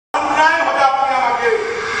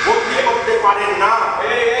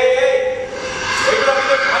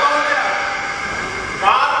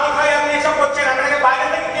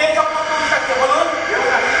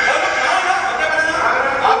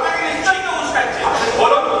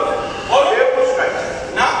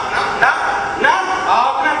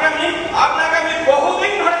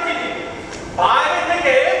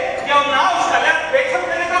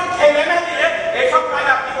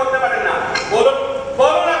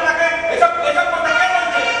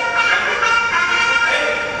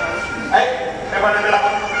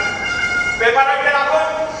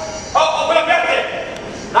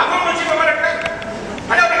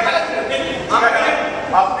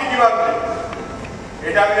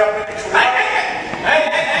এটা আমি আপনাকে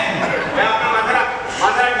আপনার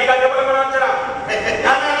মাথাটা ঠিক আছে বলে মনে হচ্ছে না।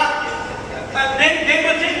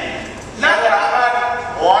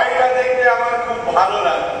 ভয়টা দেখতে আমার খুব ভালো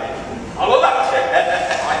লাগছে। ভালো লাগছে?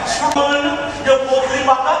 আচ্ছা বললেন যে বদলি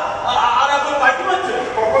পাতা আর এখন পার্টি মারছে।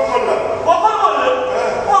 কখন বললাম? কখন বললেন?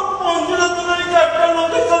 পঞ্চরাত্রি একটা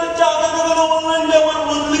লোকের সাথে চাঁদা দেবেন বললেন যে আমার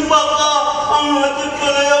বদলি পাতা আমি হয়তো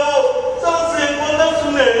চলে যাবো। সে কথা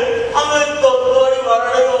শুনে আমি ততবারই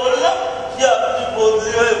বাড়াই বললাম যে আপনি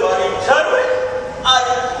বদলি হয়ে বাড়ি ছাড়বেন আর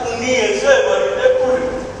উনি এসে বাড়িতে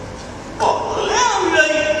ঘুরবেন। বলে আমি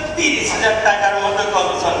ওই 30,000 টাকার মতো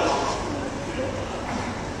কমিশন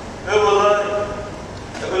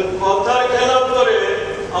এখন কথার খেলাপ করে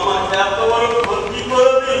আমার এত বড় ক্ষতি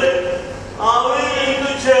করে দিলে আমি কিন্তু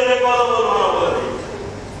ছেলে কথা বলবো না বলি।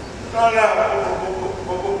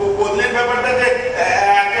 বদলির ব্যাপারটা যে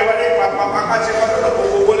একেবারে পাকা সে কথাটা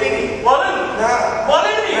বলিনি। বলেন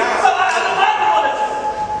বলেননি?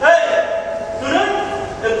 শুনুন,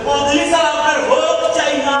 বদলি স্যার আপনার হোক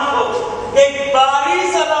চাই না হোক এই বাড়ি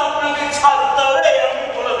স্যার আপনাকে ছাড়তে হবে আমি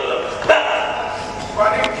বলে দিলাম।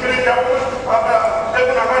 বাড়ি ছেড়ে যাবো?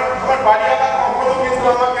 দেখুন আমার বাড়িওয়ালা কখনো কিন্তু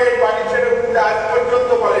আমাকে এই বাড়ি ছেড়ে আজ পর্যন্ত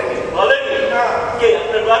বলেনি। বলেনি? না। কে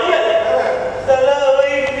আপনার বাড়িওয়ালা? তাহলে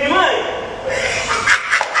ওই বিমাই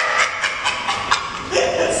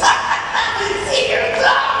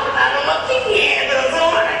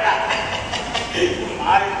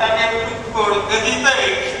করতে দিতে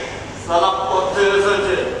সারা পথে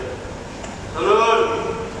এসেছে।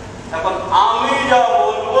 এখন আমি যা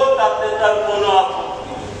বলবো তাতে তার কোনো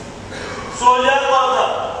আপত্তি। সোজা কথা,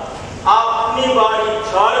 আপনি বাড়ি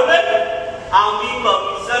ছাড়বেন, আমি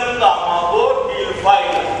কমিশন কামাবো, ডিল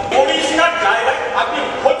ফাইনাল। পরিষ্কার জায়গায় আপনি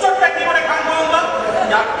হোচটটা কি করে খান বলুন না?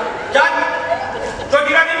 যান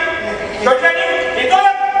চটিরা নিন, চটিরা নিন, ঠিক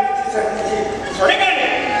আছে?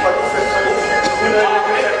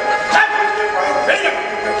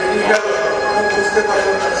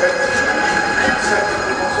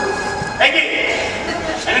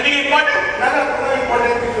 Anything important? No, no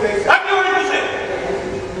important thing. What do you want to say?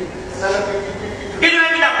 Get your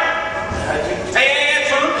idea. Hey,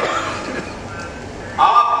 শুনুন,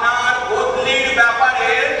 আপনার বদলির ব্যাপারে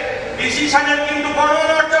ডিসিশনের কিন্তু কোনো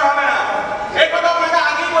নড়চড় হবে না। এই কথা আপনাকে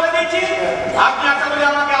আগেই বলে দিচ্ছি। আপনি আশা করি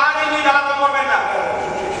আমাকে আর এই নিয়ে জ্বালাতন করবেন না।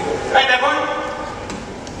 এই দেখুন,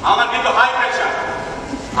 আমার কিন্তু হাই প্রেশার।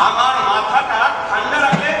 আমার মাথাটা ঠান্ডা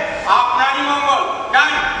রাখলে আপনারই মঙ্গল। জান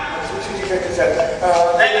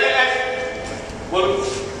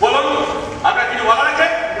বলুন, আপনার কিছু বলার আছে?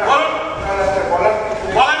 বলুন।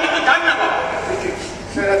 বলার কিন্তু জান না।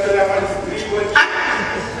 আমার স্ত্রী বলছে।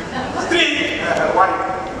 স্ত্রী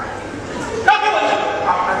কাকে বলছেন?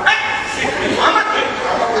 আমাকে?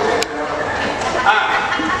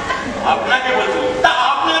 আপনাকে বলছেন? তা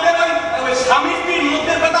আপনাদের ওই স্বামী স্ত্রীর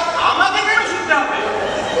মধ্যে কথা আমাকে কেন শুনতে হবে?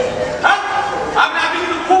 হ্যাঁ, আপনি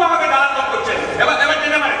কিন্তু খুব আমাকে জ্বালাতন করছেন। এবার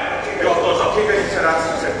যেতে পারেন। ঠিক আছে স্যার,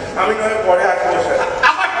 আসছি স্যার। আমি নয় পরে আসবো স্যার।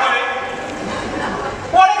 আবার পরে?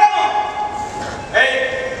 পরে কেন? এই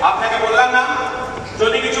আপনাকে বললাম না,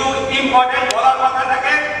 যদি কিছু ইম্পর্টেন্ট বলার কথা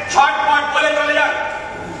থাকে ছটপট বলে চলে যান।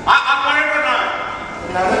 আপনার তো না।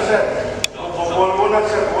 না না স্যার, বলবো না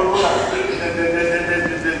স্যার, বলবো না।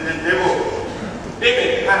 দেবো। দেবে?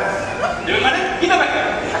 হ্যাঁ। দেবে মানে কি দেবে?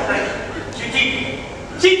 চিঠি।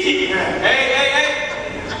 চিঠি? এই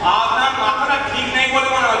আপনার মাথাটা ঠিক নেই বলে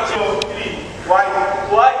মনে হচ্ছে।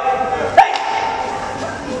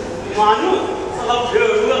 মানুষ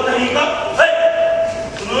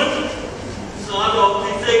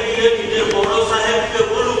অফিসে গিয়ে নিজের বড় সাহেবকে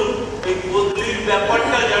বলুন এই বদলির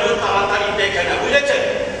ব্যাপারটা যেন তাড়াতাড়ি দেখে না, বুঝেছেন?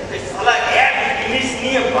 সালা এক জিনিস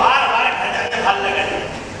নিয়ে বারবার খাটাতে ভাল লাগে না।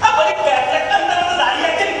 বলি ক্যাপ্টেন দাঁড়িয়ে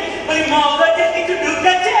আছেন কি? বলি মহাবাজের কিছু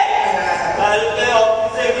ঢুকাচ্ছে। কালকে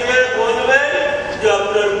অফিসে গিয়ে বলবেন যে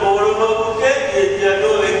আপনার বড় বাবুকে যেন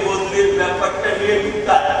এই বদলির ব্যাপারটা নিয়ে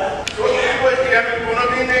ঢুকায়। আমি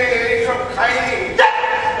কোনোদিন এইসব খাইনি।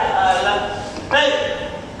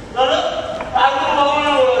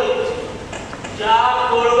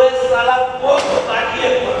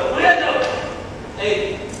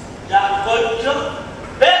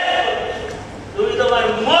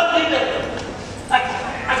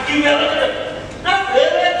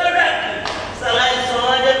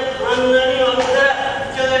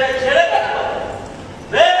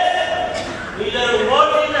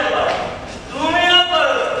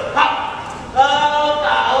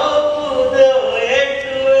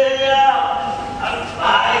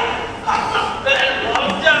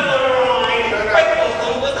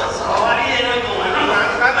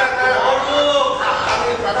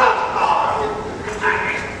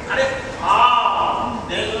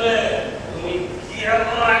 দেখবে তুমি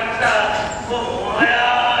কিরকম একটা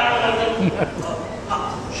মায়ার মতো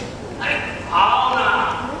আরে খাও না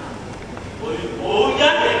ওই বউ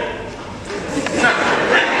জানে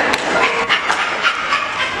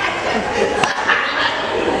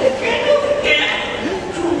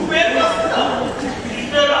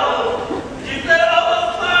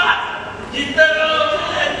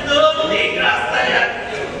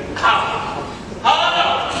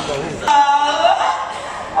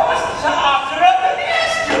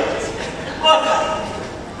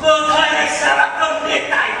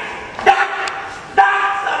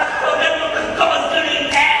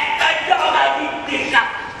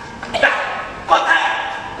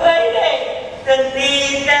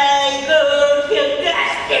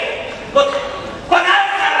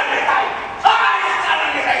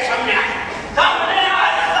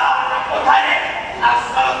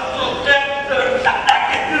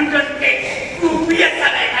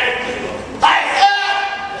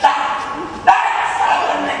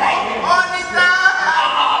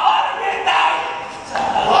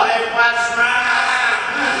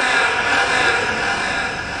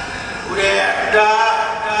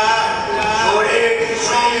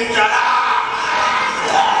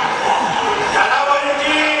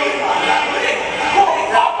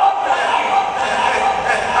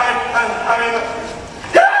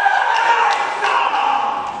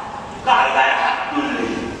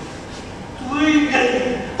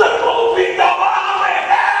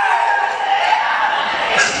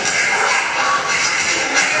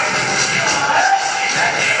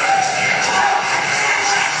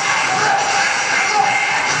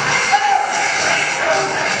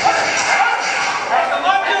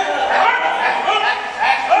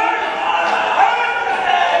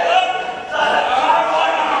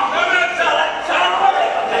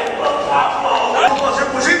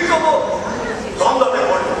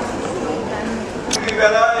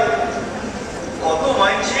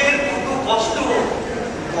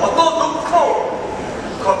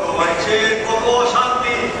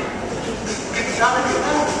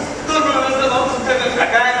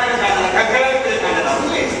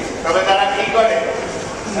তবে তারা কি করে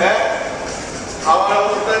হ্যাঁ আমার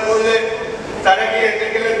অবস্থায় বললে তারা কি এতে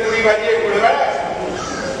গেলে তুড়ি বাজিয়ে ঘুরে বেড়ায়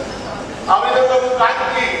আমি তো তবু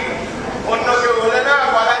কাঁদছি অন্য কেউ হলে না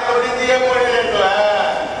গলায় দড়ি দিয়ে মরে যেত হ্যাঁ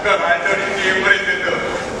গলায় দড়ি দিয়ে মরে যেত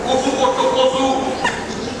কসু করতো কসু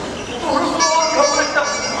একটা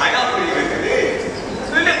মায়া হয়ে গেছে রে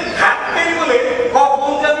তুইলে ঘাটতেই বলে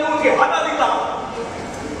কখন আমি ওকে হাঁটা দিতাম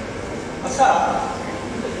আচ্ছা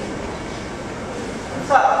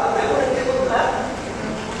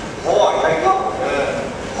হয় তাই তো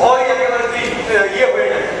হয় একেবারে তুই ইয়ে হয়ে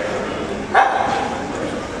যায় হ্যাঁ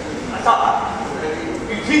আচ্ছা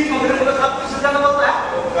ঠিক তোদের মধ্যে সব কিছু জানা বলতো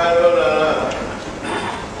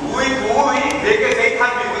তুই দেখে সেই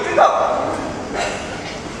থাকবি বুঝলি তো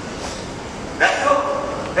দেখো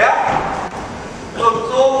দেখ তোর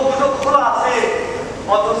চোখ দুটো খোলা আছে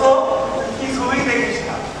অথচ কিছুই দেখিস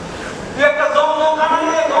না তুই একটা জন্মকানা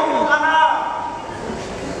নিয়ে জন্মকানা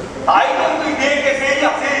তাই তো তুই দেখে সেই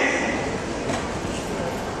আছিস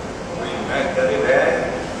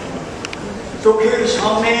চোখের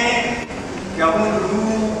সামনে কেমন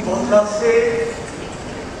রূপ বদলাচ্ছে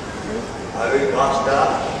আর ওই গাছটা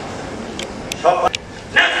সব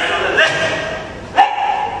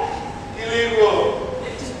কি লিখবো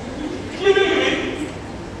কি লিখবি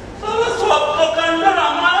সপ্তকাণ্ড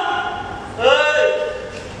আমার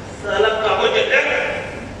কাগজে দেখ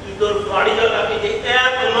তুই তোর বাড়ি জায়গাকে যে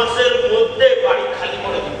 1 মাসের মধ্যে বাড়ি খালি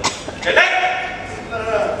করে দিবি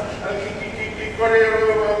কি করে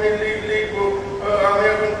আমি লিখবো আমি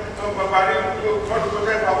এখন বাড়ির খরচ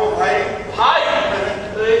কোথায় পাবো ভাই ভাই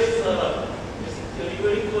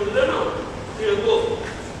ডেলিভারি করলে না এরকম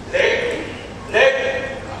লেখ লেখ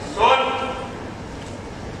শোন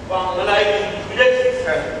বাংলায় বুঝেছিস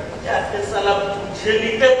যাতে সালা বুঝে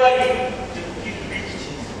নিতে পারি যে কি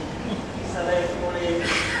লিখছিস সালাই পড়ে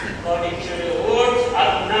গাড়ি ছেড়ে ওঠ আর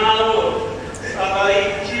না ওঠ সবাই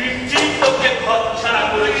চিঠি তোকে ঘর ছাড়া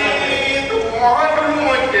করে ছাড়বে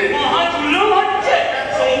মহাজুলুম হচ্ছে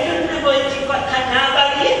সেই জন্য বলছি কথা না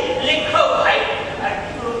বাড়িয়ে লেখো ভাই আর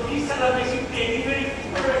প্রতি সালা বেশি ডেলিভারি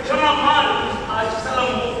করেছো না মাল আজ সালা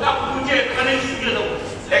মুখটা বুঝে এখানে শুয়ে দেবো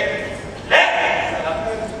লেখ লেখ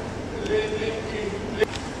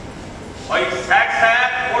ওই স্যাক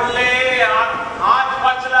স্যাক করলে আর হাত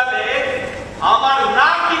পাচলালে আমার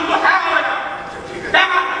নাম কিন্তু হ্যাঁ হবে না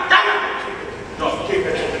দেখা দেখা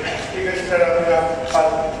ঠিক আছে স্যার আমরা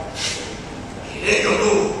রে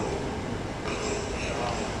ডুডু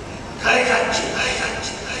কোথায় যাচ্ছি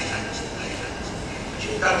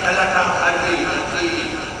যেটা খেলাটা হারবি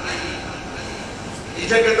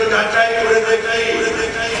থেকে তো যাচাই করে দেখাই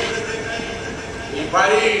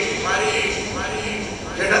পারিস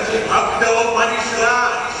যেটা তুই ভাবতেও পারিস না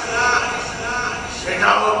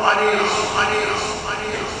সেটাও পারিস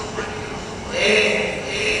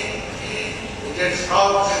নিজের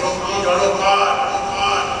সব শক্তি জড়ো কর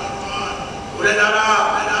ঘুরে দাঁড়া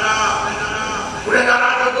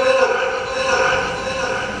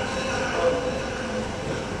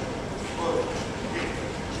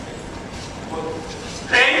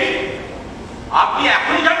আপনি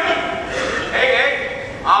এখনই জানবেন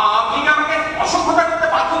আপনি কি আমাকে অসভ্যতা করতে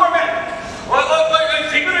বাধ্য করবেন? ওই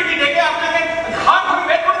সিকিউরিটি ডেকে আপনাকে ঘাট ধরে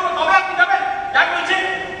বের করে দেবো, তবে আপনি যাবেন? যান বলছি।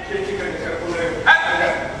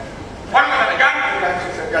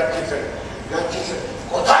 যাচ্ছি স্যার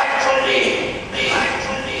কোথায় চললি?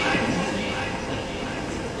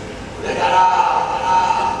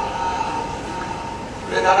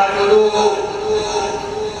 দাঁড়া চলু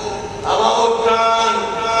আমার প্রাণ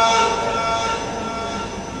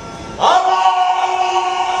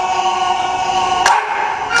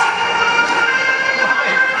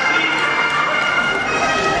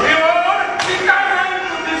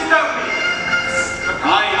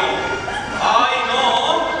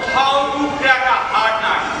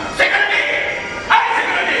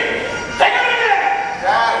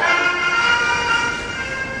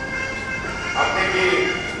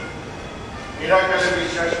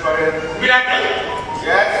বিশ্বাস করেন? Miracle?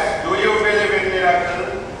 Yes, do you believe in miracle?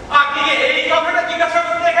 আপনি এই